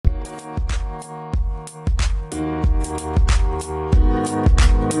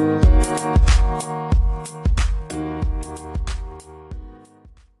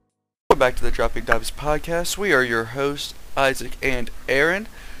back to the Dropping Dives podcast. We are your hosts, Isaac and Aaron.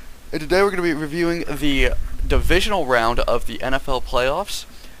 And today we're going to be reviewing the divisional round of the NFL playoffs,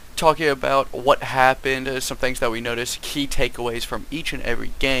 talking about what happened, some things that we noticed, key takeaways from each and every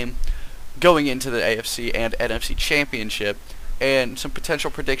game, going into the AFC and NFC championship, and some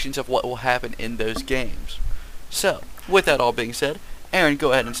potential predictions of what will happen in those games. So, with that all being said, Aaron,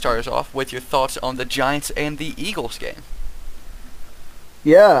 go ahead and start us off with your thoughts on the Giants and the Eagles game.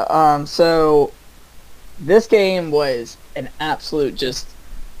 Yeah, so this game was an absolute just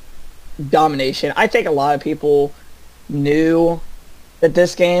domination. I think a lot of people knew that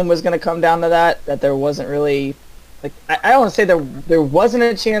this game was going to come down to that there wasn't really, like, I don't want to say there wasn't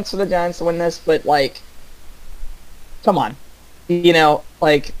a chance for the Giants to win this, but, like, come on. You know,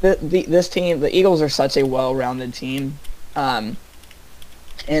 like, this team, the Eagles are such a well-rounded team, and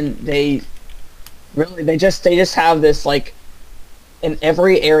they just have this, like, in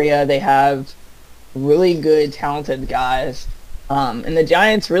every area they have really good, talented guys, and the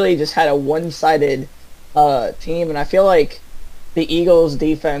Giants really just had a one-sided team, and I feel like the Eagles'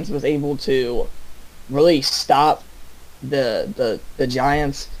 defense was able to really stop the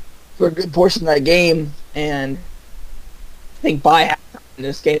Giants for a good portion of that game, and I think by halftime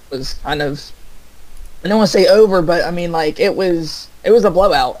this game was kind of, I don't want to say over, but I mean, like, it was a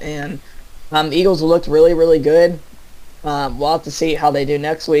blowout, and the Eagles looked really, really good. We'll have to see how they do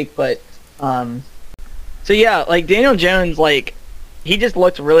next week, but so yeah, like, Daniel Jones, like, he just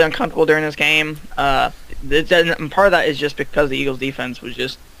looked really uncomfortable during this game. And part of that is just because the Eagles defense was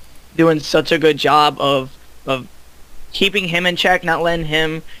just doing such a good job of keeping him in check, not letting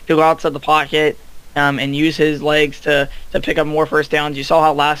him go outside the pocket, and use his legs to pick up more first downs. You saw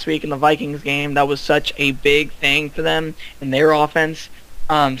how last week in the Vikings game, that was such a big thing for them in their offense.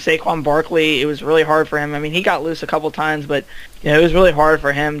 Saquon Barkley, it was really hard for him. I mean, he got loose a couple times, but it was really hard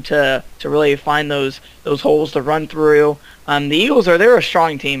for him to really find those holes to run through. The Eagles they're a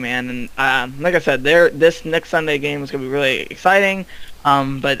strong team, man, and like I said, this next Sunday game is going to be really exciting.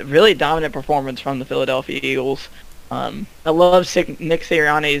 But really dominant performance from the Philadelphia Eagles. I love Nick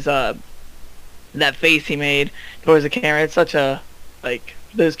Sirianni's that face he made towards the camera. It's such a, like,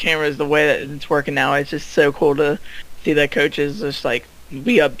 those cameras, the way that it's working now, it's just so cool to see that coaches just, like,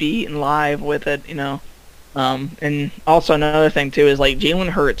 be upbeat and live with it, you know. And also another thing too is, like, Jalen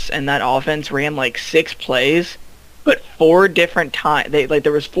Hurts and that offense ran like 6 plays, but 4 different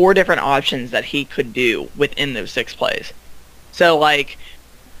there was 4 different options that he could do within those 6 plays. So, like,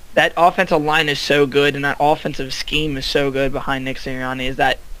 that offensive line is so good, and that offensive scheme is so good behind Nick Sirianni, is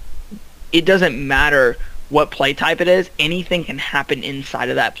that it doesn't matter what play type it is, anything can happen inside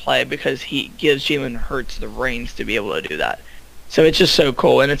of that play because he gives Jalen Hurts the reins to be able to do that. So it's just so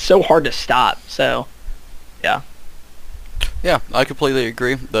cool, and it's so hard to stop. So, yeah. Yeah, I completely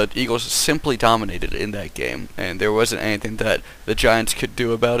agree. The Eagles simply dominated in that game, and there wasn't anything that the Giants could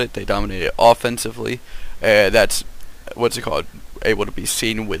do about it. They dominated offensively. That's, able to be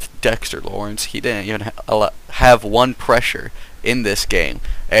seen with Dexter Lawrence. He didn't even have one pressure in this game,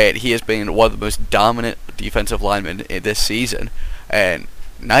 and he has been one of the most dominant defensive linemen in this season. And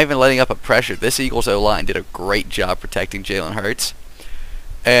not even letting up a pressure. This Eagles O-line did a great job protecting Jalen Hurts.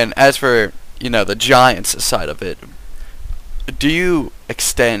 And as for, the Giants side of it, do you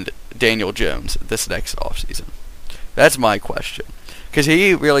extend Daniel Jones this next offseason? That's my question. Because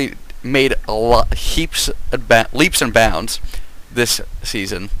he really made leaps and bounds this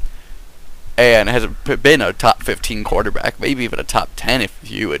season, and has been a top 15 quarterback, maybe even a top 10 if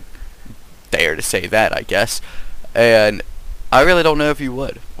you would dare to say that, I guess. And I really don't know if you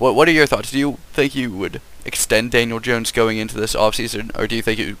would. What are your thoughts? Do you think you would extend Daniel Jones going into this offseason, or do you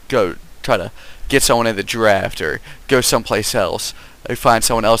think you'd go try to get someone in the draft or go someplace else or find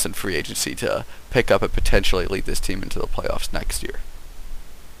someone else in free agency to pick up and potentially lead this team into the playoffs next year?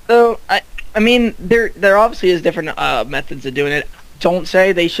 So, I mean, there obviously is different methods of doing it. Don't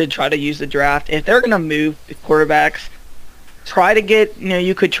say they should try to use the draft. If they're going to move the quarterbacks, try to get,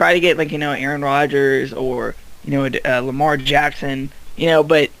 you could try to get, like, Aaron Rodgers or Lamar Jackson,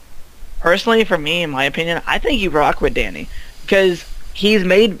 but personally, for me, in my opinion, I think you rock with Danny because he's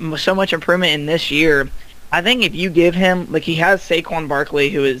made so much improvement in this year. I think if you give him, like, he has Saquon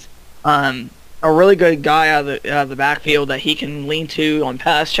Barkley, who is a really good guy out of the backfield that he can lean to on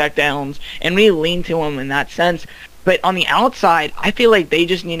pass checkdowns, and we lean to him in that sense. But on the outside, I feel like they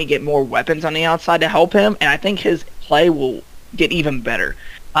just need to get more weapons on the outside to help him, and I think his play will get even better.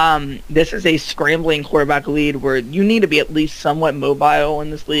 This is a scrambling quarterback lead where you need to be at least somewhat mobile in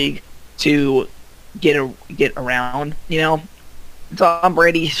this league to get around. Tom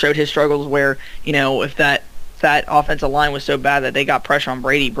Brady showed his struggles where, if that that offensive line was so bad that they got pressure on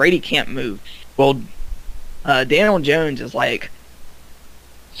Brady. Brady can't move. Well, Daniel Jones is like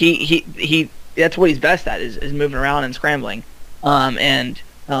he that's what he's best at is moving around and scrambling.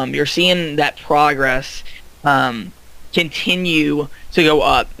 You're seeing that progress continue to go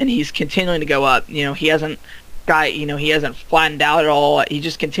up, and he's continuing to go up. He hasn't flattened out at all. He's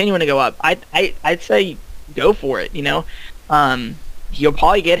just continuing to go up. I'd say go for it. You'll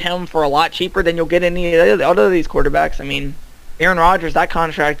probably get him for a lot cheaper than you'll get any other of these quarterbacks. I mean, Aaron Rodgers, that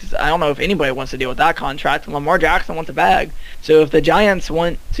contract, I don't know if anybody wants to deal with that contract. Lamar Jackson wants a bag. So if the Giants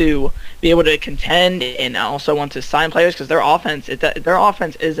want to be able to contend and also want to sign players, because their offense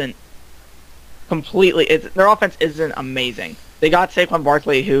isn't amazing. They got Saquon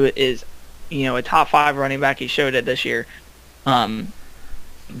Barkley, who is, a top 5 running back. He showed it this year.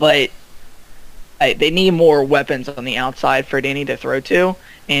 But they need more weapons on the outside for Danny to throw to,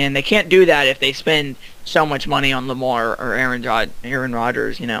 and they can't do that if they spend so much money on Lamar or Aaron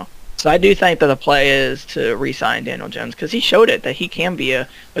Rodgers. So I do think that the play is to re-sign Daniel Jones, because he showed it that he can be a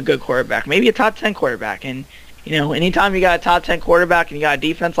good quarterback, maybe a top 10 quarterback. And anytime you got a top 10 quarterback and you got a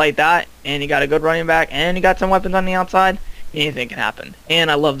defense like that, and you got a good running back, and you got some weapons on the outside, anything can happen. And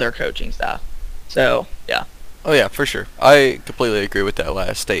I love their coaching staff. So yeah. Oh yeah, for sure. I completely agree with that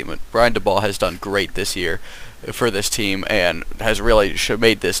last statement. Brian DeBall has done great this year for this team and has really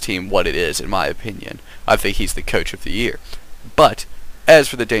made this team what it is, in my opinion. I think he's the coach of the year. But as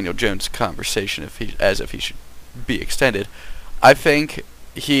for the Daniel Jones conversation, if he should be extended, I think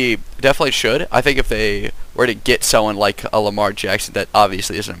he definitely should. I think if they were to get someone like a Lamar Jackson, that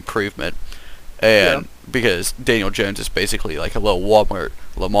obviously is an improvement. And because Daniel Jones is basically like a little Walmart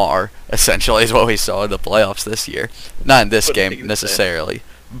Lamar, essentially, is what we saw in the playoffs this year. Not in this game necessarily,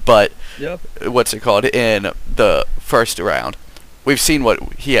 but what's it called, in the first round. We've seen what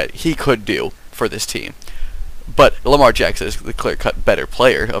he could do for this team. But Lamar Jackson is the clear-cut better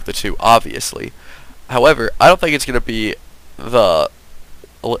player of the two, obviously. However, I don't think it's going to be the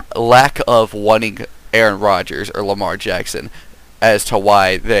lack of wanting Aaron Rodgers or Lamar Jackson as to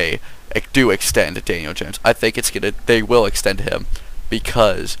why they do extend Daniel Jones. I think they will extend him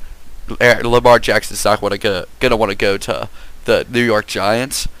because Lamar Jackson's not gonna want to go to the New York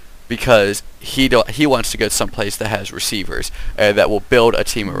Giants, because he wants to go to some place that has receivers and that will build a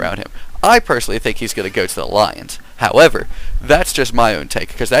team around him. I personally think he's going to go to the Lions. However, that's just my own take,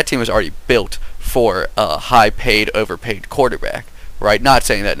 because that team is already built for a high-paid, overpaid quarterback, right? Not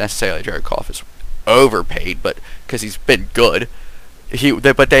saying that necessarily Jared Goff is overpaid, but because he's been good.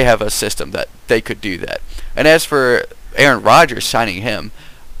 But they have a system that they could do that. And as for Aaron Rodgers signing him,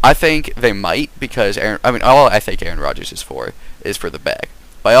 I think they might, because all I think Aaron Rodgers is for the bag.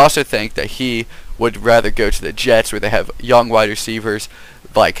 But I also think that he would rather go to the Jets, where they have young wide receivers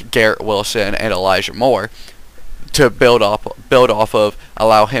like Garrett Wilson and Elijah Moore to build off of,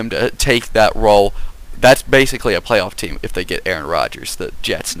 allow him to take that role. That's basically a playoff team if they get Aaron Rodgers, the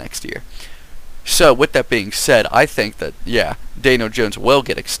Jets, next year. So, with that being said, I think that, Daniel Jones will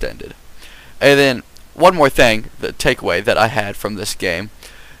get extended. And then, one more thing, the takeaway that I had from this game,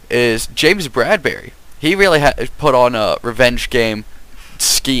 is James Bradberry. He really put on a revenge game,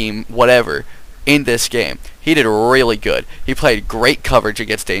 scheme, whatever, in this game. He did really good. He played great coverage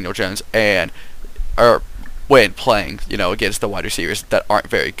against Daniel Jones, when playing, against the wide receivers that aren't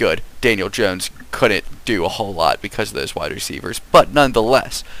very good. Daniel Jones couldn't do a whole lot because of those wide receivers, but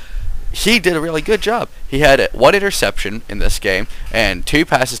nonetheless, he did a really good job. He had 1 interception in this game and 2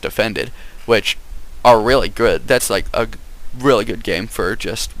 passes defended, which are really good. That's like a really good game for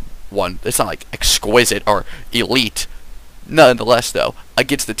just one. It's not like exquisite or elite. Nonetheless, though,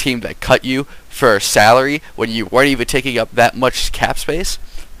 against the team that cut you for salary when you weren't even taking up that much cap space,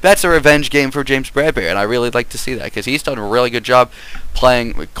 that's a revenge game for James Bradberry, and I really like to see that, because he's done a really good job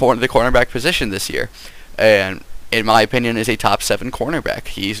playing the cornerback position this year. And in my opinion, is a top 7 cornerback.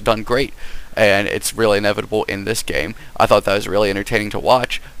 He's done great, and it's really inevitable in this game. I thought that was really entertaining to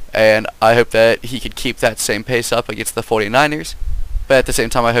watch, and I hope that he could keep that same pace up against the 49ers, but at the same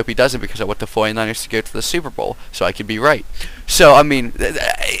time, I hope he doesn't, because I want the 49ers to go to the Super Bowl, so I could be right. So, I mean,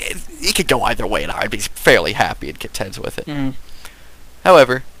 it could go either way, and I'd be fairly happy and content with it.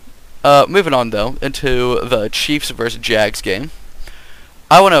 However, moving on, though, into the Chiefs versus Jags game.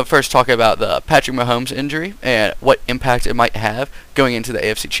 I want to first talk about the Patrick Mahomes injury and what impact it might have going into the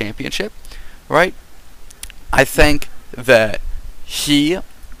AFC Championship, right? I think that he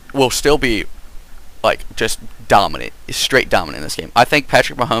will still be, just dominant, straight dominant in this game. I think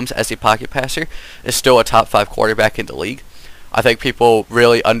Patrick Mahomes, as a pocket passer, is still a top 5 quarterback in the league. I think people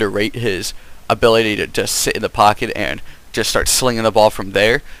really underrate his ability to just sit in the pocket and just start slinging the ball from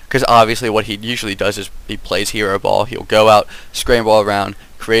there, because obviously what he usually does is he plays hero ball. He'll go out, scramble around,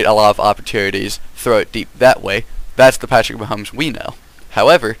 create a lot of opportunities, throw it deep that way. That's the Patrick Mahomes we know.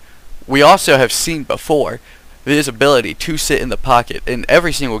 However, we also have seen before his ability to sit in the pocket in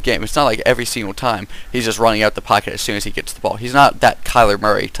every single game. It's not like every single time he's just running out the pocket as soon as he gets the ball. He's not that Kyler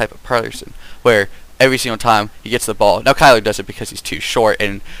Murray type of person where every single time he gets the ball. Now Kyler does it because he's too short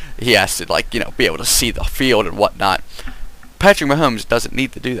and he has to be able to see the field and whatnot. Patrick Mahomes doesn't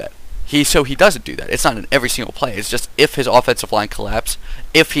need to do that. He doesn't do that. It's not in every single play. It's just if his offensive line collapses,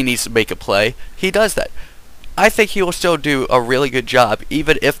 if he needs to make a play, he does that. I think he will still do a really good job,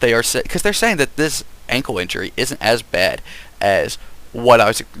 even if they are sick, because they're saying that this ankle injury isn't as bad as what I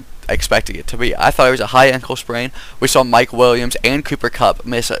was expecting it to be. I thought it was a high ankle sprain. We saw Mike Williams and Cooper Kupp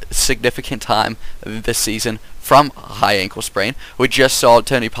miss a significant time this season from a high ankle sprain. We just saw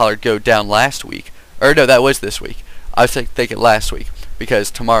Tony Pollard go down last week. Or no, that was this week. I was thinking last week,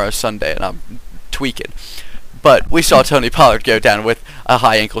 because tomorrow's Sunday and I'm tweaking. But we saw Tony Pollard go down with a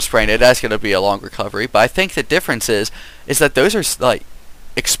high ankle sprain, and that's going to be a long recovery. But I think the difference is that those are like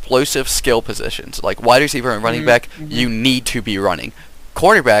explosive skill positions. Like wide receiver and running back, you need to be running.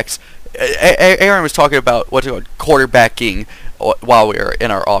 Quarterbacks, Aaron was talking about quarterbacking while we were in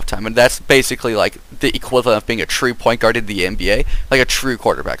our off time, and that's basically like the equivalent of being a true point guard in the NBA, like a true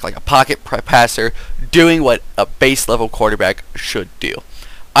quarterback, like a pocket passer, doing what a base level quarterback should do.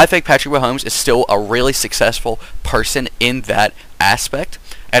 I think Patrick Mahomes is still a really successful person in that aspect,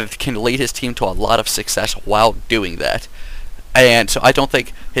 and can lead his team to a lot of success while doing that. And so I don't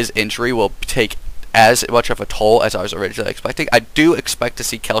think his injury will take as much of a toll as I was originally expecting. I do expect to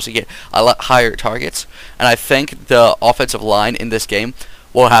see Kelsey get a lot higher targets, and I think the offensive line in this game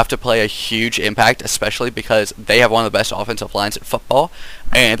will have to play a huge impact, especially because they have one of the best offensive lines in football,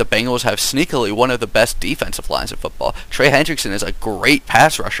 and the Bengals have sneakily one of the best defensive lines in football. Trey Hendrickson is a great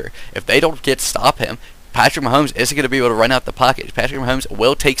pass rusher. If they don't stop him, Patrick Mahomes isn't going to be able to run out the pocket. Patrick Mahomes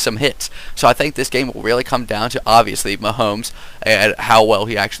will take some hits. So I think this game will really come down to, obviously, Mahomes and how well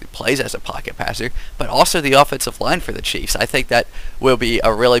he actually plays as a pocket passer, but also the offensive line for the Chiefs. I think that will be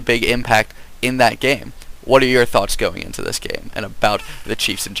a really big impact in that game. What are your thoughts going into this game and about the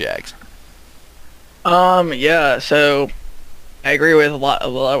Chiefs and Jags? Yeah, so I agree with a lot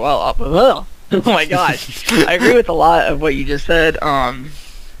of, oh my gosh. I agree with a lot of what you just said.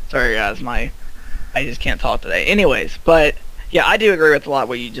 Sorry guys, I just can't talk today. Anyways, but yeah, I do agree with a lot of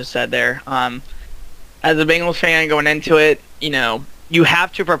what you just said there. As a Bengals fan going into it, you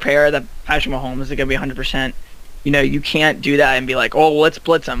have to prepare that Patrick Mahomes is going to be 100%. You can't do that and be like, oh, let's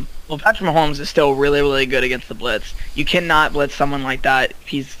blitz him. Well, Patrick Mahomes is still really, really good against the blitz. You cannot blitz someone like that.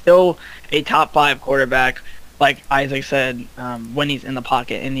 He's still a top 5 quarterback, like Isaac said, when he's in the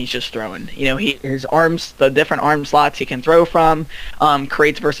pocket and he's just throwing. His arms, the different arm slots he can throw from,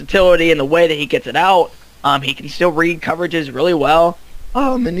 creates versatility in the way that he gets it out. He can still read coverages really well.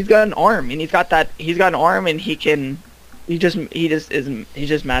 And he's got an arm, and he's got an arm, and he's just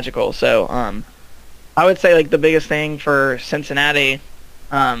magical. So, I would say like the biggest thing for Cincinnati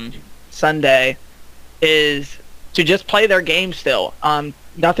Sunday is to just play their game still.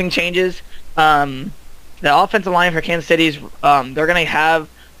 Nothing changes. The offensive line for Kansas City's they're going to have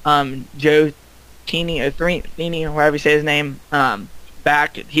Joe Theeney, or however you say his name,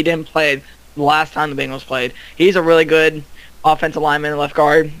 back. He didn't play the last time the Bengals played. He's a really good offensive lineman, left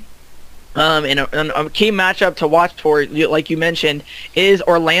guard. And a key matchup to watch for, like you mentioned, is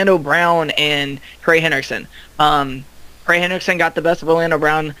Orlando Brown and Trey Hendrickson. Trey Hendrickson got the best of Orlando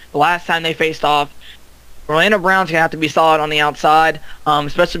Brown the last time they faced off. Orlando Brown's going to have to be solid on the outside,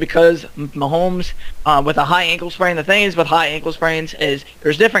 especially because Mahomes, with a high ankle sprain, the thing is with high ankle sprains is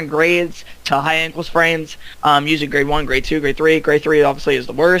there's different grades to high ankle sprains, usually grade 1, grade 2, grade 3. Grade 3 obviously is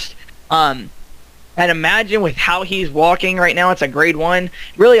the worst. And imagine with how he's walking right now, it's a grade 1.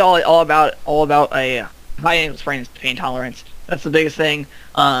 Really, all about a high ankle sprain is pain tolerance. That's the biggest thing.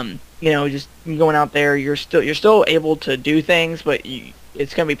 Just going out there, you're still able to do things, but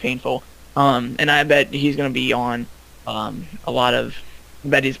it's gonna be painful. And I bet he's gonna be on I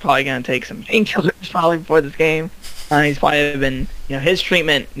bet he's probably gonna take some painkillers probably before this game. He's probably been, his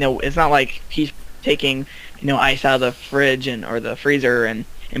treatment. It's not like he's taking ice out of the fridge or the freezer and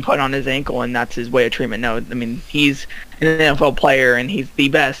put on his ankle, and that's his way of treatment. No, I mean, he's an NFL player, and he's the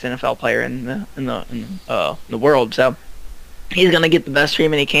best NFL player in the world. So he's gonna get the best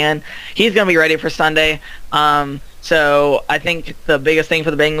treatment he can. He's gonna be ready for Sunday. So I think the biggest thing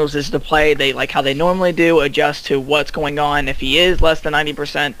for the Bengals is to play how they normally do, adjust to what's going on. If he is less than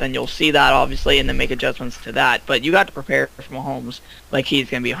 90%, then you'll see that obviously, and then make adjustments to that. But you got to prepare for Mahomes like he's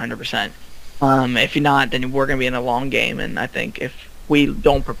gonna be 100%. If not, then we're going to be in a long game, and I think if we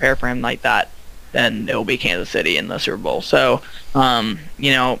don't prepare for him like that, then it will be Kansas City in the Super Bowl. So,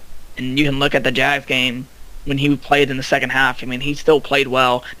 you know, and you can look at the Jags game when he played in the second half. I mean, he still played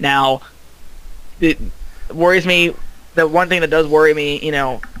well. Now, it worries me. The one thing that does worry me, you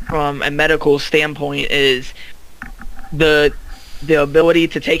know, from a medical standpoint, is the ability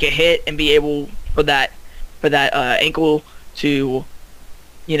to take a hit and be able for that ankle to,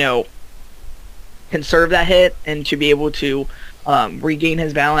 you know, conserve that hit and to be able to regain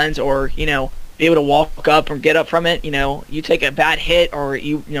his balance, or, you know, be able to walk up or get up from it. You know, you take a bad hit, or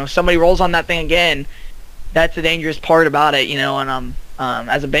you know, somebody rolls on that thing again. That's the dangerous part about it, you know. And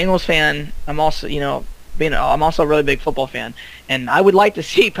as a Bengals fan, I'm also, you know, I'm also a really big football fan, and I would like to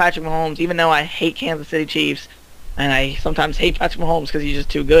see Patrick Mahomes, even though I hate Kansas City Chiefs, and I sometimes hate Patrick Mahomes because he's just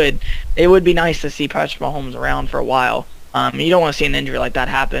too good. It would be nice to see Patrick Mahomes around for a while. You don't want to see an injury like that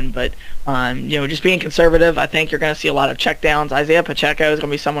happen, but you know, just being conservative, I think you're going to see a lot of checkdowns. Isaiah Pacheco is going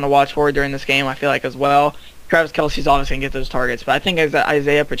to be someone to watch for during this game, I feel like, as well. Travis Kelce's obviously going to get those targets, but I think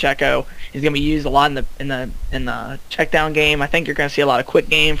Isaiah Pacheco is going to be used a lot in the checkdown game. I think you're going to see a lot of quick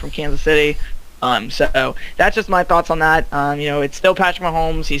game from Kansas City. So that's just my thoughts on that. You know, it's still Patrick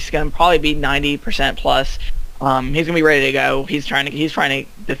Mahomes. He's going to probably be 90% plus. He's gonna be ready to go. He's trying to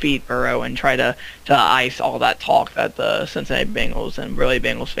defeat Burrow and try to ice all that talk that the Cincinnati Bengals and really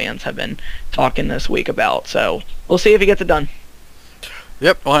Bengals fans have been talking this week about. So we'll see if he gets it done.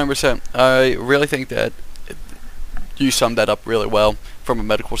 Yep, 100%. I really think that you summed that up really well from a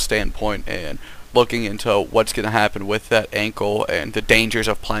medical standpoint and looking into what's going to happen with that ankle and the dangers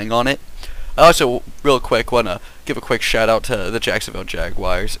of playing on it. I also, real quick, want to give a quick shout out to the Jacksonville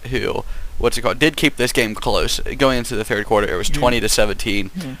Jaguars, who, did keep this game close. Going into the third quarter, it was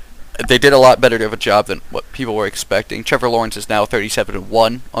 20-17. Mm-hmm. They did a lot better of a job than what people were expecting. Trevor Lawrence is now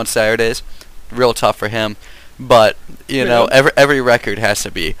 37-1 on Saturdays. Real tough for him. But, you know, every record has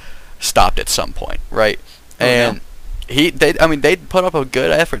to be stopped at some point, right? Oh, and they put up a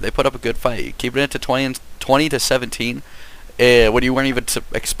good effort. They put up a good fight, keeping it to 20-17. When you weren't even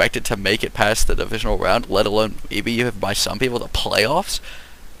expected to make it past the divisional round, let alone maybe by some people the playoffs.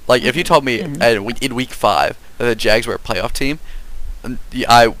 Like, if you told me in week 5 that the Jags were a playoff team,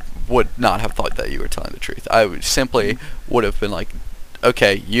 I would not have thought that you were telling the truth. I simply would have been like,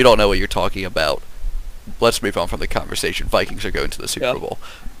 okay, you don't know what you're talking about. Let's move on from the conversation. Vikings are going to the Super Bowl.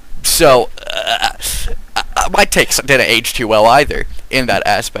 So, my takes didn't age too well either in that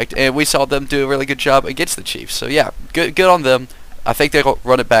aspect, and we saw them do a really good job against the Chiefs. So yeah, good on them. I think they'll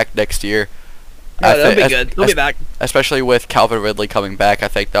run it back next year. Yeah, that'll be good. They'll be back. Especially with Calvin Ridley coming back, I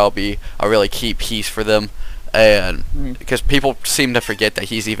think that'll be a really key piece for them, and because people seem to forget that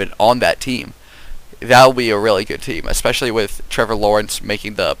he's even on that team. That'll be a really good team, especially with Trevor Lawrence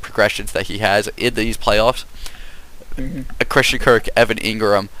making the progressions that he has in these playoffs. Christian Kirk, Evan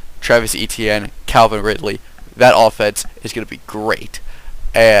Ingram, Travis Etienne, Calvin Ridley. That offense is going to be great.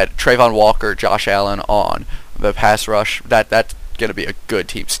 And Trayvon Walker, Josh Allen on the pass rush. That's going to be a good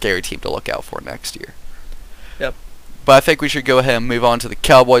team, scary team to look out for next year. Yep. But I think we should go ahead and move on to the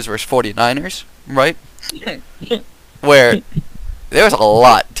Cowboys versus 49ers, right? Where there was a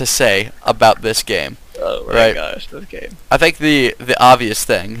lot to say about this game. Oh my gosh, this game. I think the obvious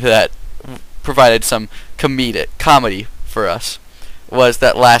thing that provided some comedy for us was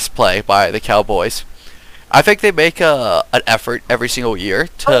that last play by the Cowboys. I think they make an effort every single year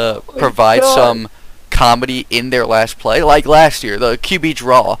to provide some comedy in their last play. Like last year, the QB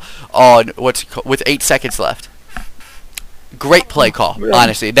draw on with 8 seconds left. Great play call,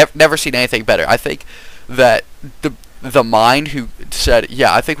 honestly. Never seen anything better. I think that the mind who said,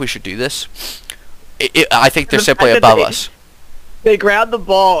 yeah, I think we should do this, I think they're simply above us. They grabbed the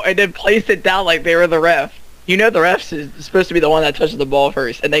ball and then placed it down like they were the ref. You know the ref is supposed to be the one that touches the ball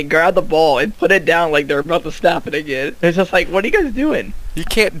first, and they grabbed the ball and put it down like they're about to snap it again. It's just like, what are you guys doing? You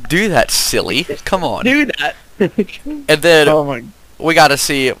can't do that, silly. Come on. Do that. And then we got to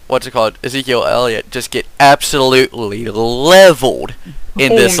see, Ezekiel Elliott just get absolutely leveled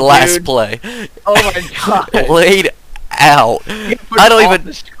in this last play. Oh my god. Laid out. I don't even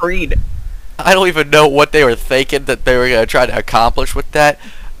the screen. I don't even know what they were thinking that they were going to try to accomplish with that.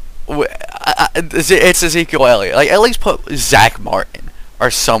 It's Ezekiel Elliott. Like, at least put Zach Martin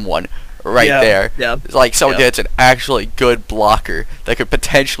or someone there. Yeah. Like someone that's an actually good blocker that could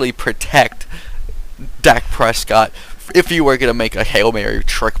potentially protect Dak Prescott if you were going to make a Hail Mary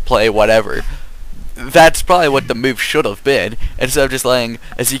trick play, whatever. That's probably what the move should have been, instead of just letting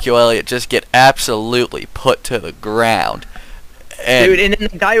Ezekiel Elliott just get absolutely put to the ground. Dude, and then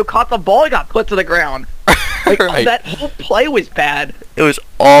the guy who caught the ball got put to the ground. Like Right. that whole play was bad. It was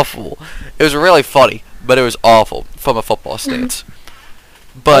awful. It was really funny, but it was awful from a football stance. If I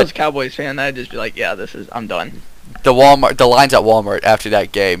was But a Cowboys fan, I'd just be like, yeah, I'm done. the lines at Walmart after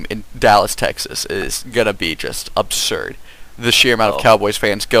that game in Dallas, Texas, is gonna be just absurd. The sheer amount of Oh. Cowboys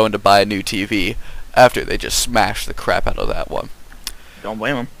fans going to buy a new TV after they just smashed the crap out of that one. Don't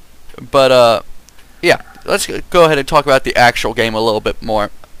blame them. But yeah, let's go ahead and talk about the actual game a little bit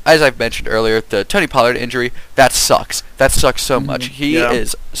more. As I've mentioned earlier, the Tony Pollard injury, that sucks. That sucks so much. He Yeah.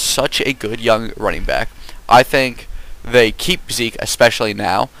 is such a good young running back. I think they keep Zeke, especially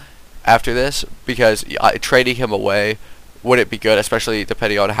now, after this, because trading him away wouldn't be good, especially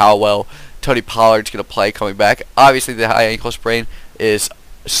depending on how well Tony Pollard's going to play coming back. Obviously, the high ankle sprain is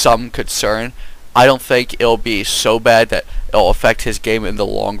some concern. I don't think it'll be so bad that it'll affect his game in the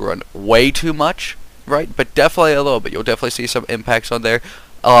long run way too much, right? But definitely a little bit. You'll definitely see some impacts on there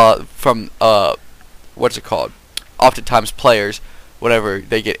from, what's it called? Oftentimes players, whenever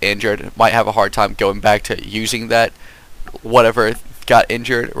they get injured, might have a hard time going back to using that whatever got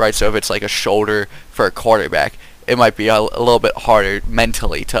injured, right? So if it's like a shoulder for a quarterback, it might be a little bit harder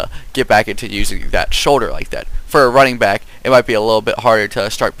mentally to get back into using that shoulder like that. For a running back, it might be a little bit harder to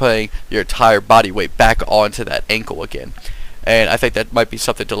start putting your entire body weight back onto that ankle again. And I think that might be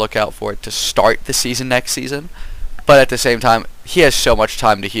something to look out for to start the season next season. But at the same time, he has so much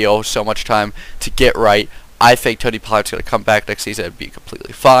time to heal, so much time to get right. I think Tony Pollard's going to come back next season and be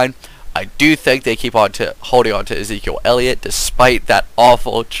completely fine. I do think they keep on to holding on to Ezekiel Elliott despite that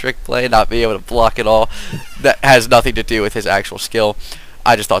awful trick play, not being able to block at all. That has nothing to do with his actual skill.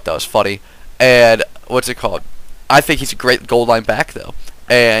 I just thought that was funny. And what's it called? I think he's a great goal line back though.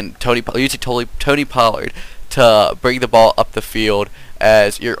 And using Tony Pollard to bring the ball up the field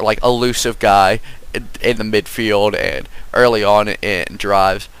as your like elusive guy in the midfield and early on in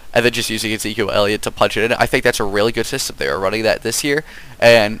drives, and then just using Ezekiel Elliott to punch it in. I think that's a really good system. They are running that this year,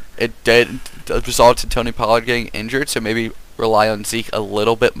 and it did result in Tony Pollard getting injured, so maybe rely on Zeke a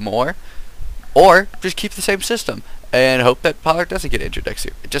little bit more, or just keep the same system and hope that Pollard doesn't get injured next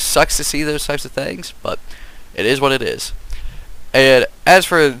year. It just sucks to see those types of things, but it is what it is. And as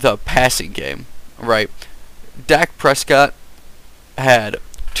for the passing game, right, Dak Prescott had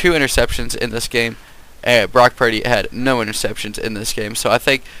 2 interceptions in this game, and Brock Purdy had no interceptions in this game. So I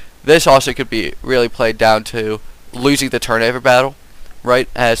think this also could be really played down to losing the turnover battle, right,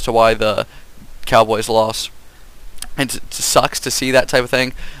 as to why the Cowboys lost. And it sucks to see that type of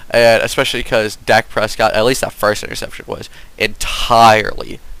thing, and especially because Dak Prescott, at least that first interception, was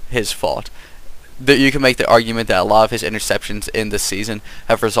entirely his fault. You can make the argument that a lot of his interceptions in this season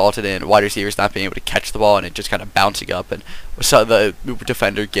have resulted in wide receivers not being able to catch the ball and it just kind of bouncing up and so the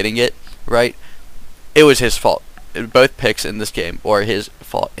defender getting it, right? It was his fault. Both picks in this game were his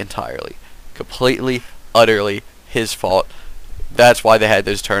fault entirely. Completely, utterly his fault. That's why they had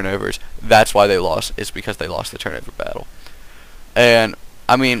those turnovers. That's why they lost. It's because they lost the turnover battle. And,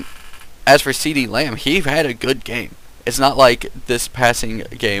 I mean, as for CeeDee Lamb, he had a good game. It's not like this passing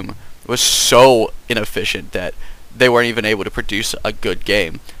game was so inefficient that they weren't even able to produce a good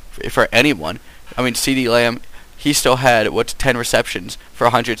game for anyone. I mean, CeeDee Lamb, he still had 10 receptions for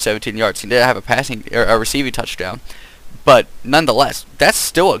 117 yards. He didn't have a passing or a receiving touchdown, but nonetheless, that's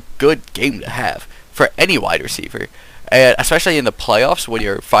still a good game to have for any wide receiver, and especially in the playoffs when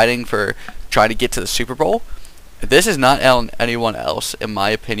you're fighting for trying to get to the Super Bowl. This is not on anyone else, in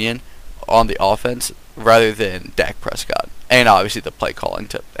my opinion, on the offense rather than Dak Prescott. And obviously the play calling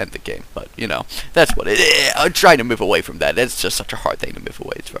to end the game. But, you know, that's what it is. I'm trying to move away from that. It's just such a hard thing to move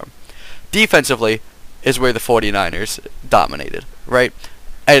away from. Defensively is where the 49ers dominated, right?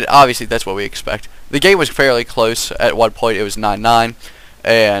 And obviously that's what we expect. The game was fairly close. At one point it was 9-9.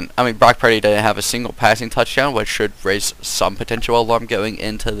 And, I mean, Brock Purdy didn't have a single passing touchdown, which should raise some potential alarm going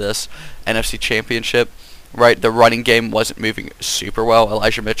into this NFC Championship. Right, the running game wasn't moving super well.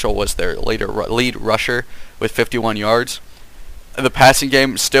 Elijah Mitchell was their lead rusher with 51 yards. The passing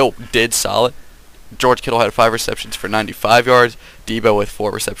game still did solid. George Kittle had 5 receptions for 95 yards. Debo with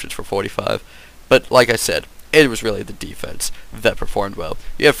 4 receptions for 45. But like I said, it was really the defense that performed well.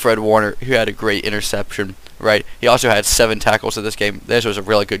 You have Fred Warner, who had a great interception, right? He also had 7 tackles in this game. This was a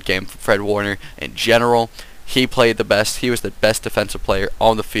really good game for Fred Warner in general. He played the best. He was the best defensive player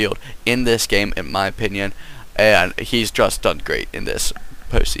on the field in this game, in my opinion. And he's just done great in this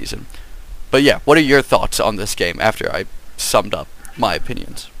postseason. But yeah, what are your thoughts on this game after I summed up my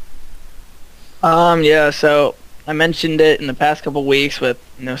opinions? Yeah, so I mentioned it in the past couple weeks with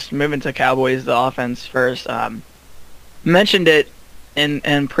moving to Cowboys, the offense first. Mentioned it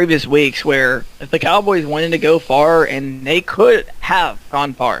in previous weeks where if the Cowboys wanted to go far, and they could have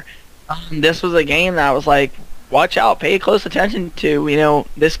gone far, This was a game that I was like, watch out, pay close attention to.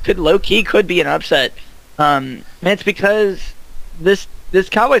 This could low key could be an upset. And it's because this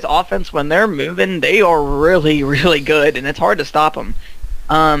Cowboys offense, when they're moving, they are really really good, and it's hard to stop them.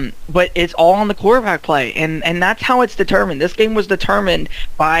 But it's all on the quarterback play, and that's how it's determined. This game was determined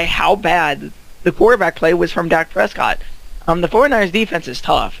by how bad the quarterback play was from Dak Prescott. The 49ers defense is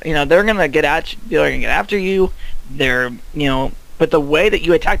tough. They're gonna get at you, they're gonna get after you. But the way that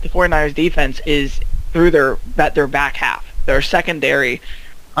you attack the 49ers defense is through their back half, their secondary.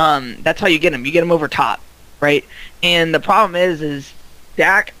 That's how you get them. You get them over top, right? And the problem is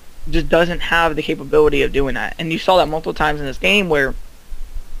Dak just doesn't have the capability of doing that. And you saw that multiple times in this game where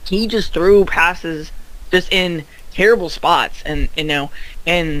he just threw passes just in terrible spots. And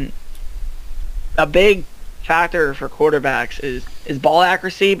and a big factor for quarterbacks is ball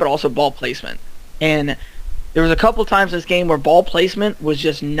accuracy, but also ball placement. And there was a couple times in this game where ball placement was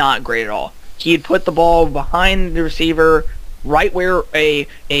just not great at all. He'd put the ball behind the receiver, right where a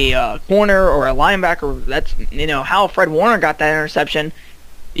corner or a linebacker. That's how Fred Warner got that interception.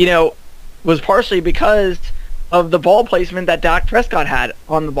 Was partially because of the ball placement that Dak Prescott had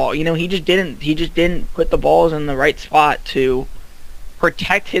on the ball. He just didn't put the balls in the right spot to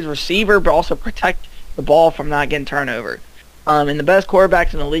protect his receiver, but also protect the ball from not getting turnover. And the best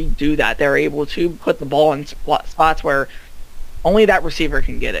quarterbacks in the league do that. They're able to put the ball in spots where only that receiver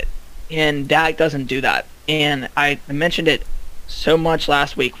can get it. And Dak doesn't do that. And I mentioned it so much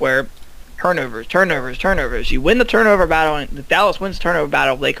last week where turnovers. You win the turnover battle, and if Dallas wins the turnover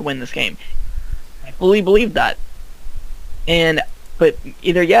battle, they could win this game. I fully believe that. But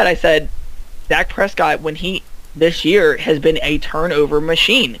either yet, I said Dak Prescott, this year has been a turnover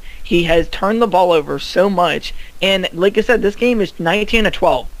machine. He has turned the ball over so much, and like I said, this game is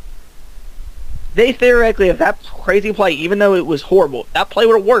 19-12. They theoretically, if that crazy play, even though it was horrible, that play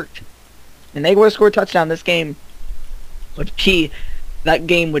would have worked, and they would have scored a touchdown, this game that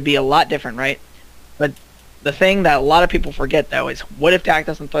game would be a lot different, right? But the thing that a lot of people forget, though, is what if Dak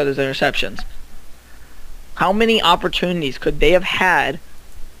doesn't throw those interceptions? How many opportunities could they have had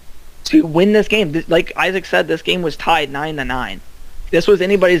to win this game? Like Isaac said, this game was tied 9-9. This was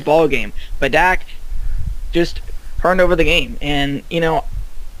anybody's ball game, but Dak just turned over the game. And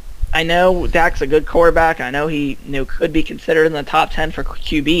I know Dak's a good quarterback. I know he could be considered in the top 10 for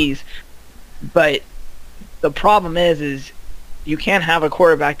QBs, but the problem is you can't have a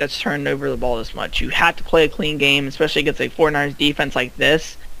quarterback that's turned over the ball this much. You have to play a clean game, especially against a 49ers defense like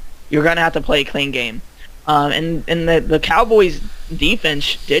this. You're gonna have to play a clean game. And the Cowboys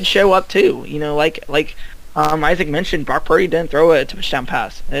defense did show up too. Like Isaac mentioned, Brock Purdy didn't throw a touchdown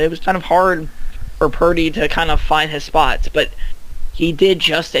pass. It was kind of hard for Purdy to kind of find his spots, but he did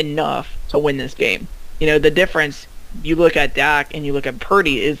just enough to win this game. The difference, you look at Dak and you look at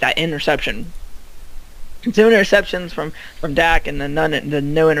Purdy, is that interception. 2 interceptions from Dak and the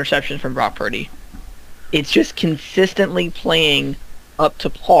no interceptions from Brock Purdy. It's just consistently playing up to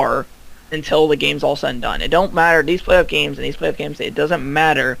par until the game's all said and done. It don't matter, these playoff games, it doesn't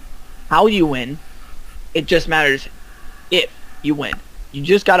matter how you win. It just matters if you win. You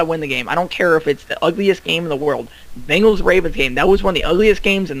just got to win the game. I don't care if it's the ugliest game in the world. Bengals-Ravens game, that was one of the ugliest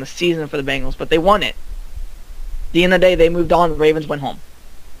games in the season for the Bengals, but they won it. At the end of the day, they moved on, the Ravens went home.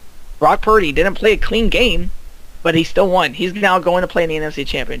 Brock Purdy didn't play a clean game, but he still won. He's now going to play in the NFC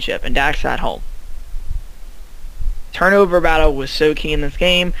Championship, and Dak's at home. Turnover battle was so key in this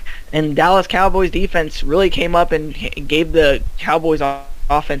game, and Dallas Cowboys defense really came up and gave the Cowboys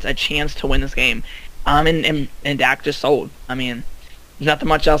offense a chance to win this game. And Dak just sold. I mean, there's nothing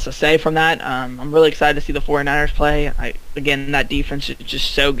much else to say from that. I'm really excited to see the 49ers play. Again, that defense is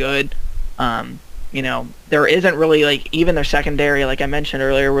just so good. There isn't really, even their secondary, like I mentioned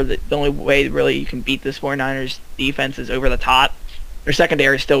earlier, where the only way really you can beat this 49ers defense is over the top. Their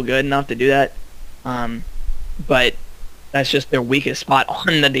secondary is still good enough to do that. But that's just their weakest spot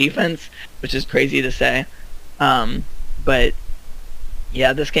on the defense, which is crazy to say. But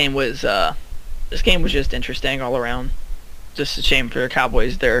yeah, this game was just interesting all around. Just a shame for the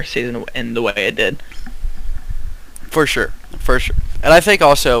Cowboys, their season end the way it did. For sure. And I think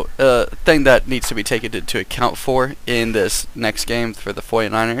also a thing that needs to be taken into account for in this next game for the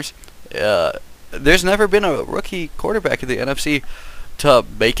 49ers, there's never been a rookie quarterback in the NFC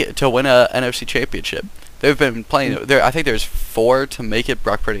to win a NFC championship. They've been playing there. I think there's 4 to make it.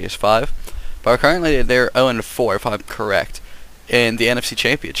 Brock Purdy is 5, but currently they're 0-4 if I'm correct in the NFC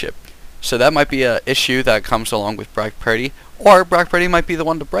championship. So that might be a issue that comes along with Brock Purdy, or Brock Purdy might be the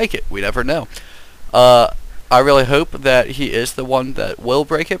one to break it. We never know. I really hope that he is the one that will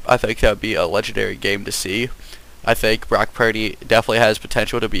break it. I think that would be a legendary game to see. I think Brock Purdy definitely has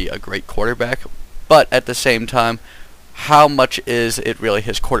potential to be a great quarterback, but at the same time, how much is it really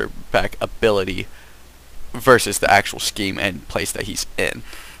his quarterback ability versus the actual scheme and place that he's in?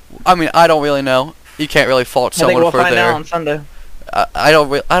 I mean, I don't really know. You can't really fault I think someone we'll for find their. out on Sunday. I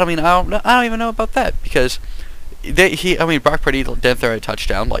don't. I don't even know about that because Brock Purdy didn't throw a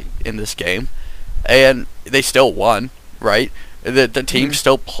touchdown like in this game, and they still won. Right? The team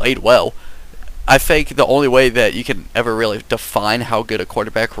still played well. I think the only way that you can ever really define how good a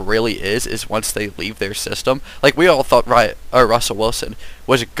quarterback really is once they leave their system. Like we all thought, Russell Wilson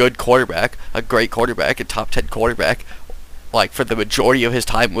was a good quarterback, a great quarterback, a top 10 quarterback, like for the majority of his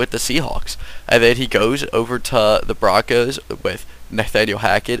time with the Seahawks, and then he goes over to the Broncos with Nathaniel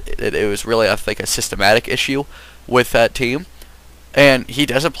Hackett. It was really, I think, a systematic issue with that team, and he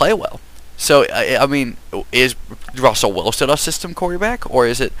doesn't play well. So I mean, is Russell Wilson a system quarterback, or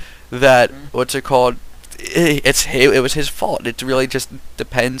is it that what's it called? It was his fault. It really just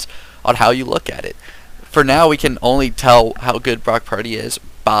depends on how you look at it. For now, we can only tell how good Brock Purdy is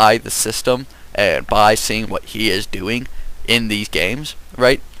by the system and by seeing what he is doing in these games.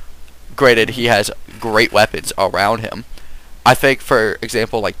 Right? Granted, he has great weapons around him. I think, for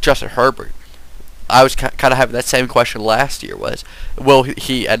example, like Justin Herbert. I was kind of having that same question last year. Will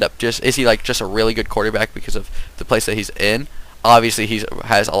he end up is he like just a really good quarterback because of the place that he's in? Obviously, he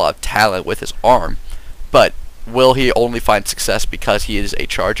has a lot of talent with his arm, but will he only find success because he is a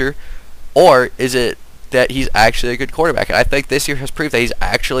Charger, or is it that he's actually a good quarterback? And I think this year has proved that he's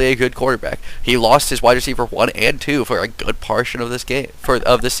actually a good quarterback. He lost his wide receiver 1 and 2 for a good portion of this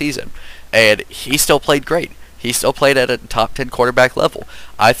season, and he still played great. He still played at a top 10 quarterback level.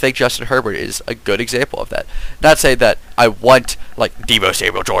 I think Justin Herbert is a good example of that. Not saying that I want like Deebo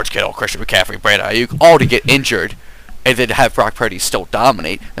Samuel, George Kittle, Christian McCaffrey, Brandon Ayuk all to get injured and then have Brock Purdy still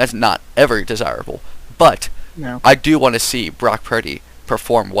dominate. That's not ever desirable. But No. I do want to see Brock Purdy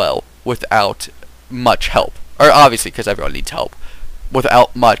perform well without much help. Or obviously, because everyone needs help.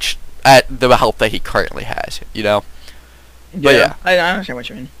 Without much at the help that he currently has, you know? But yeah. I understand what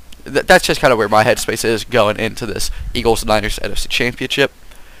you mean. That's just kind of where my headspace is going into this Eagles-Niners NFC Championship.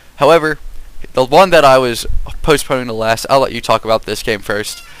 However, the one that I was postponing to last, I'll let you talk about this game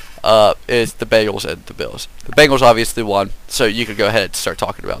first, is the Bengals and the Bills. The Bengals obviously won, so you could go ahead and start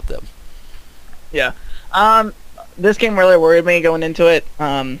talking about them. Yeah. This game really worried me going into it.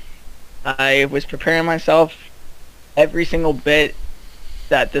 I was preparing myself every single bit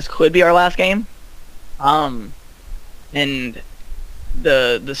that this could be our last game. And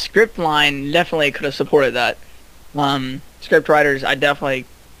the script line definitely could have supported that. Script writers,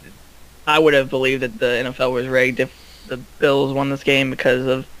 I would have believed that the NFL was rigged if the Bills won this game because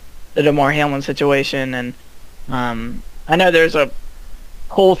of the DeMar Hamlin situation. And I know there's a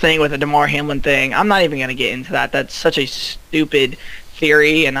whole thing with the DeMar Hamlin thing. I'm not even going to get into that. That's such a stupid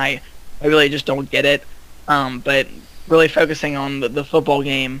theory, and I really just don't get it. But really focusing on the football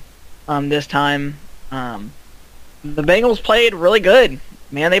game this time, the Bengals played really good.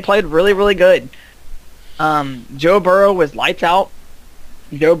 Man, they played really, really good. Joe Burrow was lights out.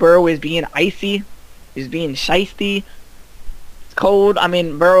 Joe Burrow was being icy. He was being shiesty. It's cold. I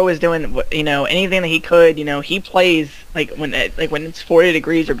mean, Burrow is doing, anything that he could. He plays like when it's 40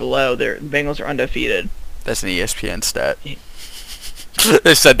 degrees or below, the Bengals are undefeated. That's an ESPN stat.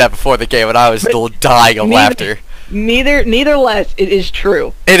 They said that before the game, and I was still dying of laughter. Neither less. It is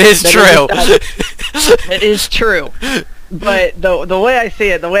true. It is true. It is true. But the way I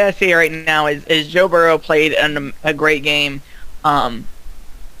see it right now is Joe Burrow played a great game,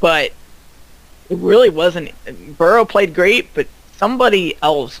 but it really wasn't. Burrow played great, but somebody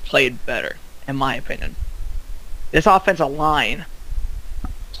else played better, in my opinion. This offensive line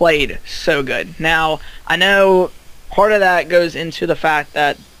played so good. Now, I know part of that goes into the fact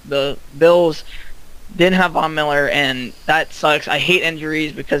that the Bills didn't have Von Miller, and that sucks. I hate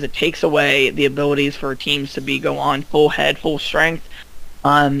injuries because it takes away the abilities for teams to go on full head, full strength.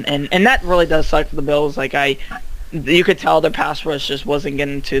 And that really does suck for the Bills. You could tell their pass rush just wasn't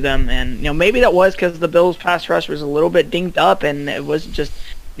getting to them, and maybe that was because the Bills' pass rush was a little bit dinged up, and it was just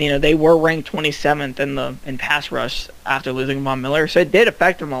they were ranked 27th in pass rush after losing Von Miller, so it did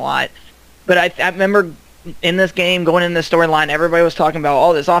affect them a lot. But I remember in this game, going in the storyline, everybody was talking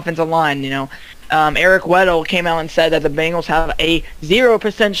about this offensive line. Eric Weddle came out and said that the Bengals have a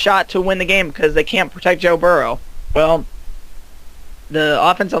 0% shot to win the game because they can't protect Joe Burrow. Well, the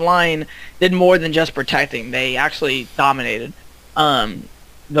offensive line did more than just protecting. They actually dominated. The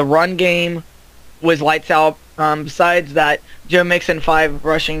run game was lights out. Besides that, Joe Mixon 5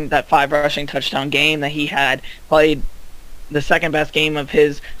 rushing touchdown game that he had, played the second best game of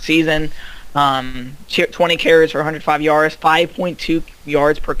his season. 20 carries for 105 yards, 5.2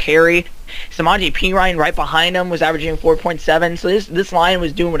 yards per carry. Samaje Perine right behind him was averaging 4.7. So this line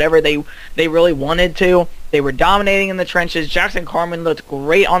was doing whatever they really wanted to. They were dominating in the trenches. Jackson Carman looked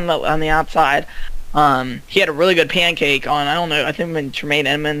great on the outside. He had a really good pancake on, I don't know, I think when Tremaine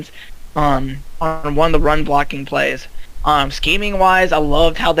Edmonds on one of the run blocking plays. Scheming wise, I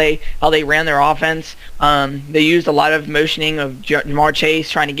loved how they ran their offense. They used a lot of motioning of Jamar Chase,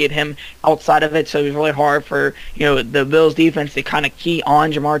 trying to get him outside of it, so it was really hard for the Bills defense to kind of key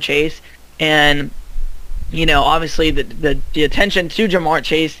on Jamar Chase. And obviously the attention to Jamar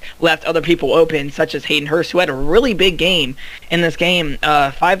Chase left other people open, such as Hayden Hurst, who had a really big game in this game.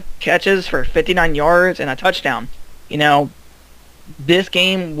 5 catches for 59 yards and a touchdown. This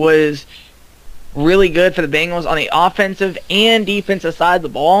game was really good for the Bengals on the offensive and defensive side of the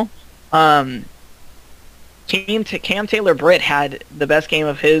ball. Cam Taylor-Britt had the best game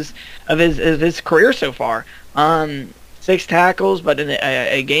of his career so far. 6 tackles, but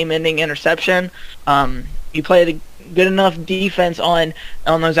a game-ending interception. He played a good enough defense on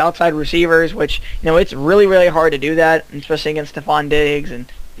those outside receivers, which it's really, really hard to do that, especially against Stephon Diggs and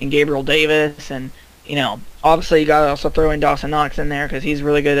Gabriel Davis, and obviously you got to also throw in Dawson Knox in there because he's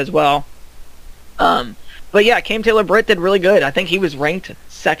really good as well. But yeah, Cam Taylor-Britt did really good. I think he was ranked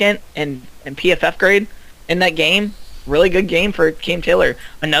second in PFF grade in that game. Really good game for Cam Taylor.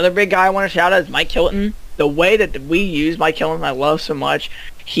 Another big guy I want to shout out is Mike Hilton. The way that we use Mike Hilton, I love so much.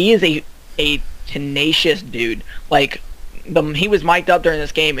 He is a tenacious dude. Like, he was mic'd up during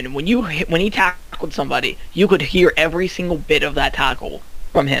this game, and when he tackled somebody, you could hear every single bit of that tackle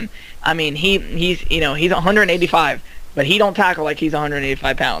from him. I mean, he's 185. But he don't tackle like he's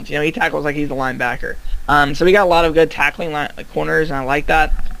 185 pounds. He tackles like he's a linebacker. So we got a lot of good tackling corners, and I like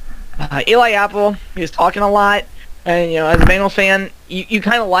that. Eli Apple, he was talking a lot, and as a Bengals fan, you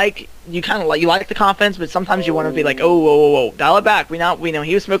like the confidence, but sometimes you want to be like, oh, whoa, dial it back. We know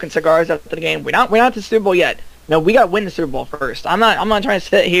he was smoking cigars after the game. We're not at the Super Bowl yet. No, we got to win the Super Bowl first. I'm not trying to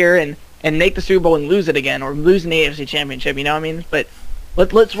sit here and make the Super Bowl and lose it again, or lose in the AFC Championship. You know what I mean? But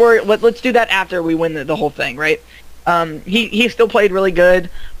let's do that after we win the whole thing, right? He still played really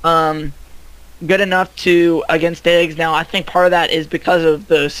good, good enough to against Diggs. Now I think part of that is because of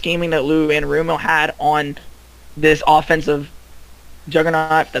the scheming that Lou Anarumo had on this offensive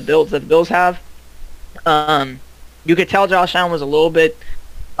juggernaut that the Bills have. You could tell Josh Allen was a little bit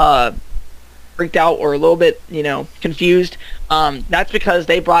freaked out or a little bit confused. That's because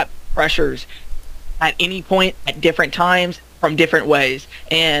they brought pressures at any point at different times from different ways,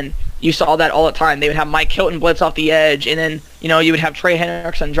 and you saw that all the time. They would have Mike Hilton blitz off the edge, and then you would have Trey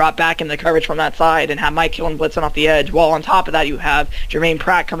Hendrickson drop back in the coverage from that side and have Mike Hilton blitzing off the edge, while on top of that you have Jermaine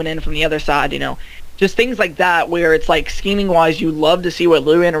Pratt coming in from the other side. Just things like that, where it's like, scheming wise, you love to see what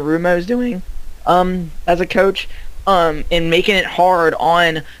Lou Anarumo is doing as a coach, and making it hard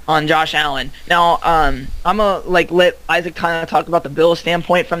on Josh Allen. Now I'm gonna let Isaac kind of talk about the Bills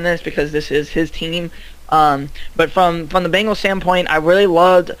standpoint from this, because this is his team. But from the Bengals standpoint, I really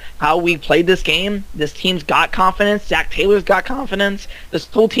loved how we played this game. This team's got confidence. Zach Taylor's got confidence. This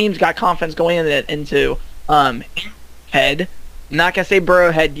whole team's got confidence going into head. I'm not gonna say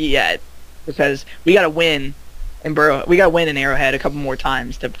Burrowhead yet, because we gotta win in Arrowhead a couple more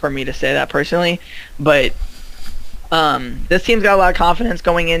times for me to say that personally. But this team's got a lot of confidence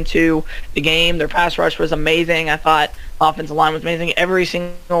going into the game. Their pass rush was amazing. I thought offensive line was amazing. Every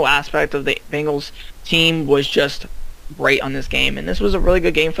single aspect of the Bengals team was just great on this game, and this was a really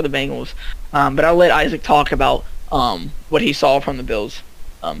good game for the Bengals. But I'll let Isaac talk about what he saw from the Bills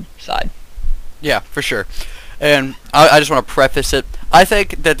side. Yeah, for sure. And I just want to preface it. I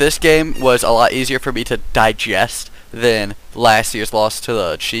think that this game was a lot easier for me to digest than last year's loss to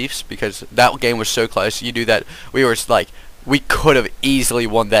the Chiefs, because that game was so close. You knew that we could have easily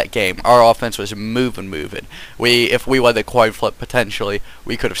won that game. Our offense was moving. If we won the coin flip, potentially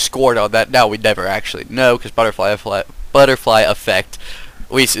we could have scored on that. Now we never actually know, because butterfly effect.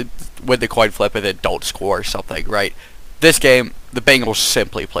 We win the coin flip and then don't score or something, right? This game, the Bengals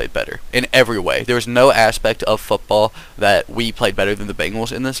simply played better in every way. There was no aspect of football that we played better than the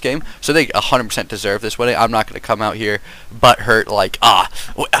Bengals in this game. So they 100% deserve this winning. I'm not going to come out here butthurt like,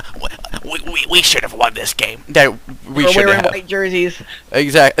 we should have won this game. That we should have. Wearing white jerseys.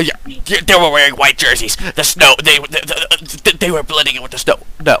 Exactly. Yeah, they were wearing white jerseys. The snow. They were blending in with the snow.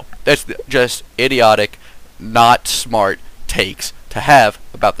 No, that's just idiotic, not smart takes to have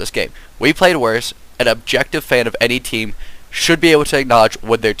about this game. We played worse. An objective fan of any team should be able to acknowledge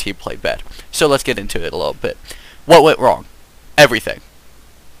when their team played bad. So let's get into it a little bit. What went wrong? Everything.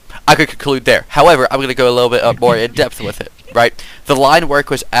 I could conclude there. However, I'm going to go a little bit more in depth with it. right? The line work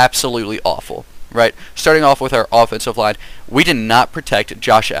was absolutely awful, right? Starting off with our offensive line, we did not protect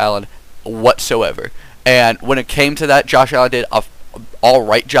Josh Allen whatsoever. And when it came to that, Josh Allen did a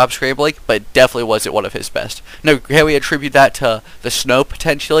all-right job scrambling, but it definitely wasn't one of his best. Now, can we attribute that to the snow,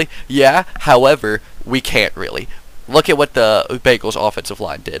 potentially? Yeah, however, we can't really. Look at what the Bengals offensive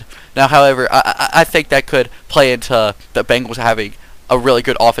line did. Now, however, I think that could play into the Bengals having a really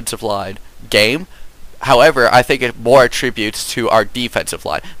good offensive line game. However, I think it more attributes to our defensive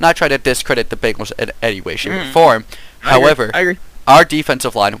line. Not trying to discredit the Bengals in any way, shape, or form. However, I agree. Our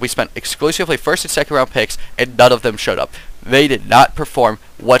defensive line, we spent exclusively first and second round picks, and none of them showed up. They did not perform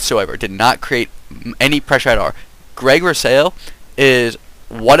whatsoever. Did not create any pressure at all. Greg Rousseau is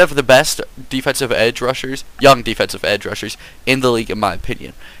one of the best defensive edge rushers, young defensive edge rushers in the league, in my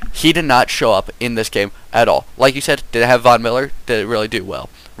opinion. He did not show up in this game at all. Like you said, didn't have Von Miller, didn't really do well,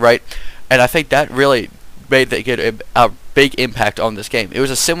 right? And I think that really made a big impact on this game. It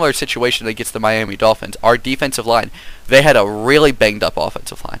was a similar situation against the Miami Dolphins. Our defensive line, they had a really banged up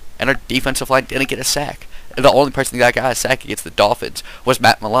offensive line, and our defensive line didn't get a sack. And the only person that got a sack against the Dolphins was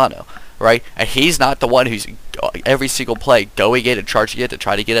Matt Milano, right? And he's not the one who's every single play going in and charging it to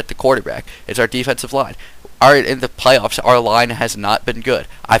try to get at the quarterback. It's our defensive line. In the playoffs, our line has not been good.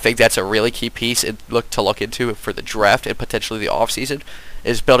 I think that's a really key piece to look into for the draft and potentially the offseason,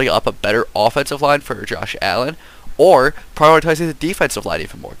 is building up a better offensive line for Josh Allen, or prioritizing the defensive line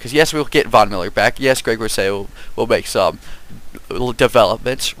even more. Because yes, we'll get Von Miller back. Yes, Greg Rousseau will make some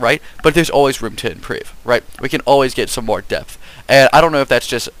developments, right? But there's always room to improve, right? We can always get some more depth. And I don't know if that's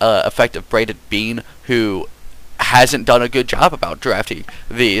just effect of Brandon Beane, who hasn't done a good job about drafting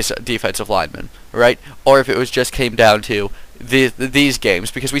these defensive linemen, right? Or if it was just came down to these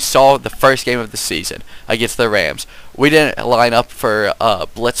games, because we saw the first game of the season against the Rams. We didn't line up for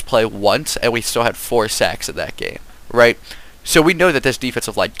blitz play once, and we still had 4 sacks in that game, right? So we know that this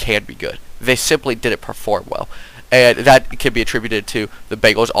defensive line can be good. They simply didn't perform well. And that can be attributed to the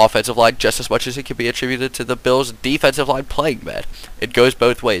Bengals' offensive line just as much as it can be attributed to the Bills' defensive line playing bad. It goes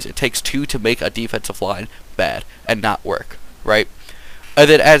both ways. It takes 2 to make a defensive line bad and not work, right? And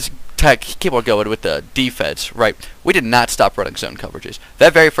then as keep on going with the defense, right? We did not stop running zone coverages.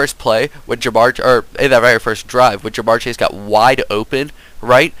 That very first play when in that very first drive when Jamar Chase got wide open,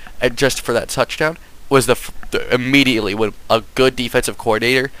 right, and just for that touchdown, was immediately when a good defensive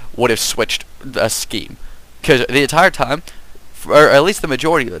coordinator would have switched a scheme. Because the entire time, or at least the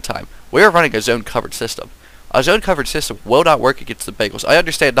majority of the time, we were running a zone covered system. A zone coverage system will not work against the Bengals. I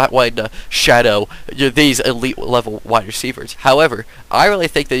understand not wanting to shadow these elite level wide receivers. However, I really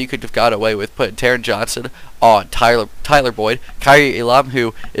think that you could have got away with putting Taron Johnson on Tyler Boyd, Kyrie Elam,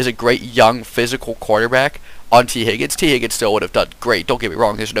 who is a great young physical quarterback, on T. Higgins. T. Higgins still would have done great. Don't get me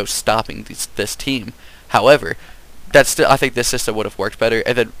wrong. There's no stopping this team. However, I think this system would have worked better.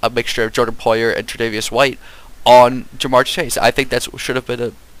 And then a mixture of Jordan Poyer and Tre'Davious White on Jamar Chase. I think that should have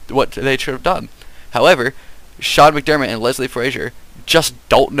been what they should have done. However, Sean McDermott and Leslie Frazier just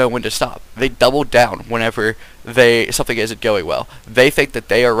don't know when to stop. They double down whenever something isn't going well. They think that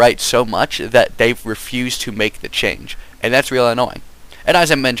they are right so much that they refuse to make the change, and that's real annoying. And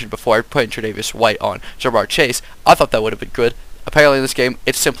as I mentioned before, putting Tre'Davious White on Jamar Chase, I thought that would have been good. Apparently in this game,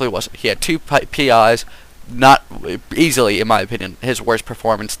 it simply wasn't. He had 2 PIs, not easily, in my opinion, his worst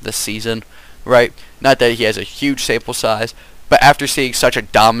performance this season, right? Not that he has a huge sample size, but after seeing such a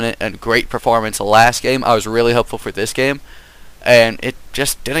dominant and great performance last game, I was really hopeful for this game, and it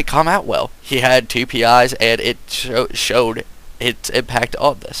just didn't come out well. He had 2 PIs, and it showed its impact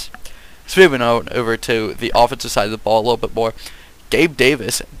on this. So moving on over to the offensive side of the ball a little bit more, Gabe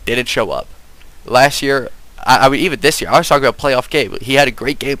Davis didn't show up. Last year, I mean, even this year, I was talking about playoff Gabe. He had a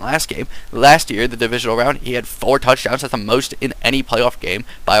great game last game. Last year, the divisional round, he had 4 touchdowns. That's the most in any playoff game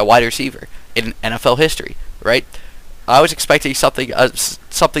by a wide receiver in NFL history, right? I was expecting something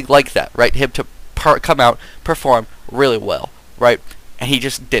like that, right? Him to come out, perform really well, right? And he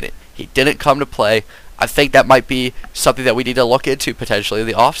just didn't. He didn't come to play. I think that might be something that we need to look into potentially in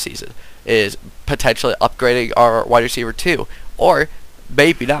the offseason, is potentially upgrading our wide receiver too, or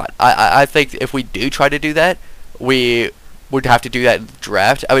maybe not. I think if we do try to do that, we would have to do that in the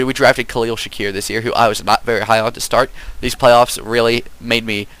draft. I mean, we drafted Khalil Shakir this year, who I was not very high on to start. These playoffs really made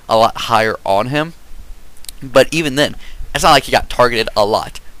me a lot higher on him. But even then, it's not like he got targeted a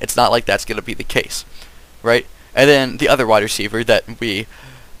lot. It's not like that's going to be the case, right? And then the other wide receiver that we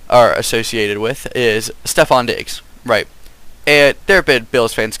are associated with is Stephon Diggs, right? And there have been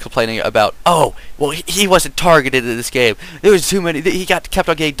Bills fans complaining about, oh, well, he wasn't targeted in this game. There was too many. He kept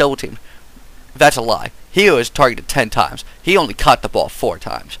on getting double teamed. That's a lie. He was targeted 10 times. He only caught the ball 4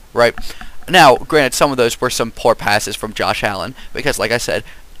 times, right? Now, granted, some of those were some poor passes from Josh Allen because, like I said,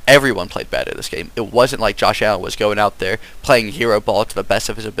 everyone played bad in this game. It wasn't like Josh Allen was going out there playing hero ball to the best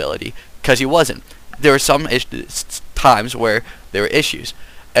of his ability, because he wasn't. There were some times where there were issues.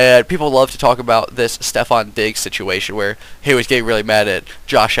 And people love to talk about this Stephon Diggs situation where he was getting really mad at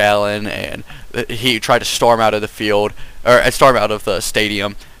Josh Allen and he tried to storm out of the field, or storm out of the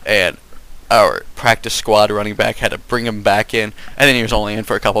stadium, and our practice squad running back had to bring him back in, and then he was only in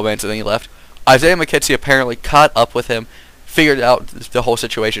for a couple minutes and then he left. Isaiah McKenzie apparently caught up with him, figured out the whole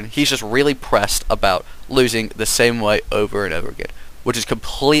situation. He's just really pressed about losing the same way over and over again, which is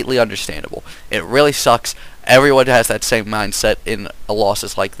completely understandable. It really sucks. Everyone has that same mindset in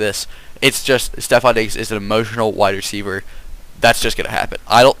losses like this. It's just Stephon Diggs is an emotional wide receiver. That's just going to happen.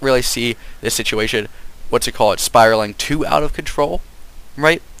 I don't really see this situation, spiraling too out of control,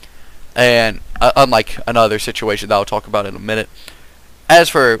 right? And unlike another situation that I'll talk about in a minute. As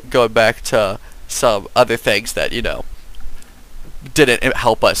for going back to some other things that, didn't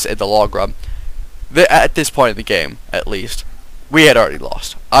help us in the long run, at this point in the game, at least, we had already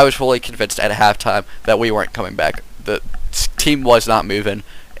lost. I was fully convinced at halftime that we weren't coming back. The team was not moving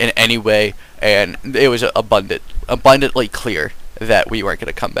in any way, and it was abundantly clear that we weren't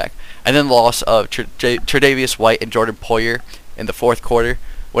going to come back. And then the loss of Tre'Davious White and Jordan Poyer in the fourth quarter,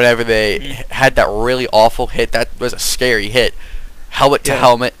 whenever they had that really awful hit. That was a scary hit, helmet to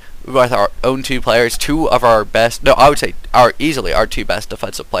helmet, with our own two players, two of our best, no, I would say easily our two best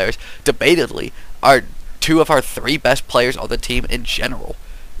defensive players, debatably two of our three best players on the team in general.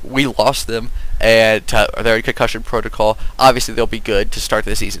 We lost them, and they're in concussion protocol. Obviously, they'll be good to start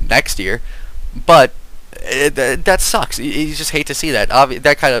the season next year, but that sucks. You just hate to see that.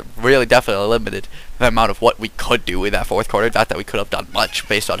 That kind of really definitely limited the amount of what we could do in that fourth quarter. Not that we could have done much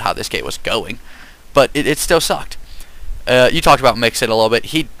based on how this game was going, but it still sucked. You talked about Mixon a little bit.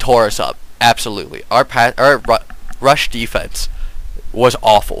 He tore us up. Absolutely. Our rush defense was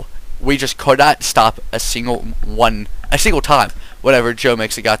awful. We just could not stop a single time whenever Joe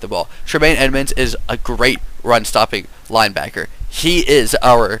Mixon got the ball. Tremaine Edmonds is a great run-stopping linebacker. He is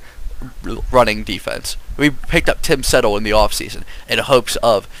our running defense. We picked up Tim Settle in the offseason in hopes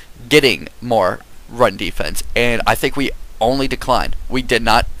of getting more run defense, and I think we only declined. We did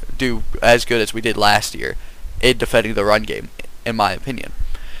not do as good as we did last year in defending the run game, in my opinion.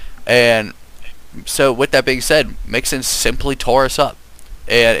 And so with that being said, Mixon simply tore us up,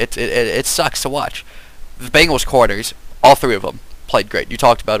 and it sucks to watch. The Bengals corners, all three of them, played great. You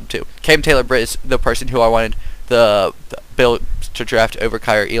talked about them too. Cam Taylor-Britt is the person who I wanted the Bill to draft over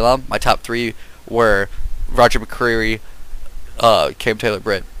Kyer Elam. My top three were Roger McCreary, Cam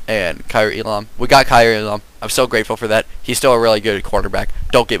Taylor-Britt, and Kyer Elam. We got Kyer Elam. I'm so grateful for that. He's still a really good cornerback.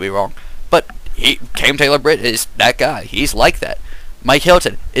 Don't get me wrong, but Cam Taylor-Britt is that guy. He's like that. Mike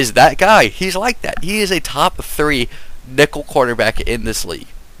Hilton is that guy. He's like that. He is a top 3 nickel cornerback in this league,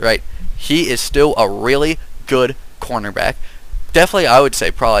 right? He is still a really good cornerback. Definitely, I would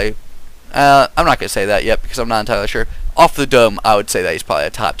say probably, I'm not going to say that yet because I'm not entirely sure. Off the dome, I would say that he's probably a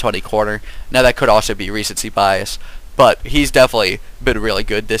top 20 corner. Now, that could also be recency bias, but he's definitely been really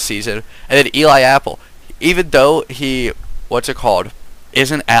good this season. And then Eli Apple, even though he,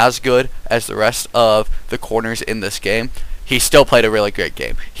 isn't as good as the rest of the corners in this game, he still played a really great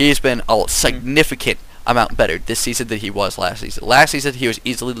game. He's been a significant amount better this season than he was last season. Last season, he was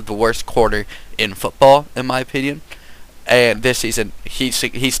easily the worst corner in football, in my opinion. And this season,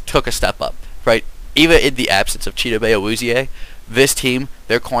 he's took a step up, right? Even in the absence of Chidobe Awuzie, this team,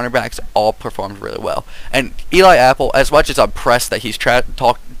 their cornerbacks, all performed really well. And Eli Apple, as much as I'm pressed that he's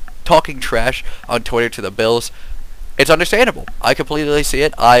talking trash on Twitter to the Bills, it's understandable. I completely see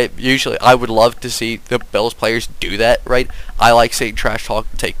it. I would love to see the Bills players do that, right? I like seeing trash talk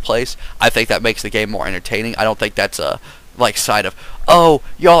take place. I think that makes the game more entertaining. I don't think that's a sign of, oh,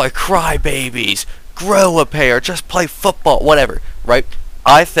 y'all are crybabies, grow a pair, just play football, whatever, right?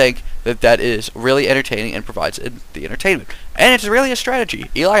 I think that is really entertaining and provides the entertainment. And it's really a strategy.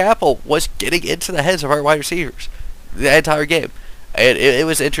 Eli Apple was getting into the heads of our wide receivers the entire game. And it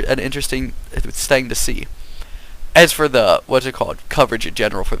was an interesting thing to see. As for the, coverage in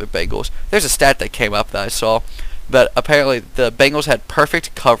general for the Bengals, there's a stat that came up that I saw that apparently the Bengals had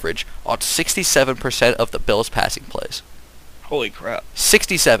perfect coverage on 67% of the Bills' passing plays. Holy crap.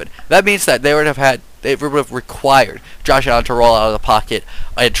 67. That means that they would have required Josh Allen to roll out of the pocket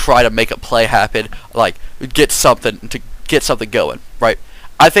and try to make a play happen, get something going, right?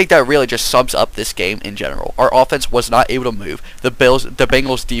 I think that really just sums up this game in general. Our offense was not able to move. The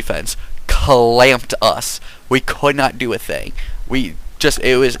Bengals defense clamped us. We could not do a thing.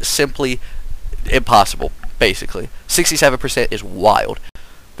 It was simply impossible, basically. 67% is wild.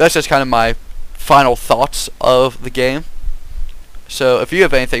 that's just kind of my final thoughts of the game. So if you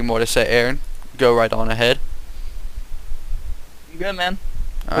have anything more to say, Aaron, go right on ahead. You good, man?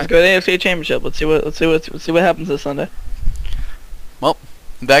 All Let's right. go to the AFC Championship. Let's see what happens this Sunday. Well,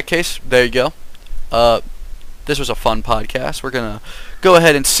 in that case, there you go. This was a fun podcast. We're going to go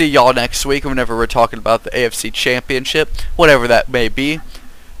ahead and see y'all next week whenever we're talking about the AFC Championship, whatever that may be.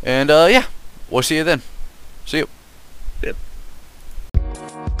 And, yeah, we'll see you then. See you. Yep.